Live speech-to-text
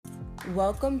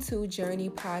Welcome to Journey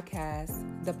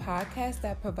Podcast, the podcast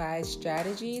that provides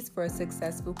strategies for a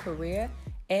successful career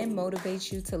and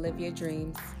motivates you to live your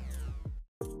dreams.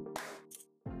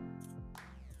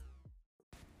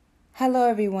 Hello,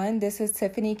 everyone. This is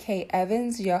Tiffany K.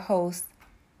 Evans, your host.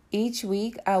 Each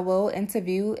week, I will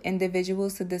interview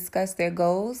individuals to discuss their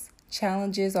goals,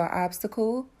 challenges or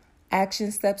obstacles,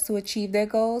 action steps to achieve their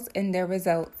goals, and their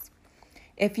results.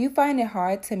 If you find it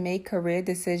hard to make career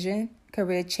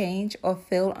change, or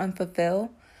feel unfulfilled,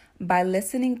 by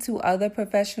listening to other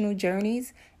professional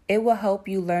journeys, it will help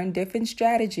you learn different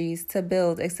strategies to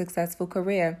build a successful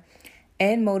career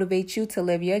and motivate you to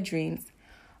live your dreams.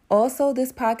 Also,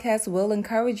 this podcast will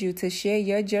encourage you to share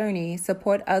your journey,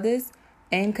 support others,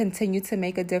 and continue to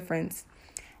make a difference.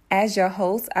 As your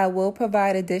host, I will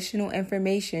provide additional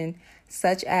information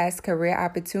such as career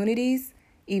opportunities,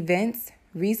 events,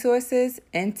 resources,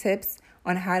 and tips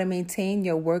on how to maintain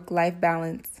your work-life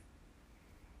balance.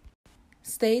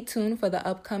 Stay tuned for the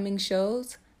upcoming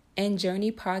shows, and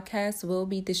Journey Podcast will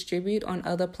be distributed on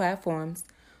other platforms.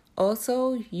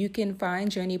 Also, you can find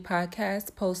Journey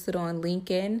Podcast posted on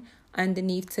LinkedIn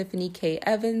underneath Tiffany K.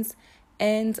 Evans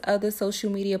and other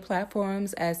social media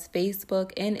platforms as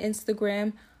Facebook and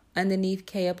Instagram underneath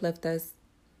K Uplift Us.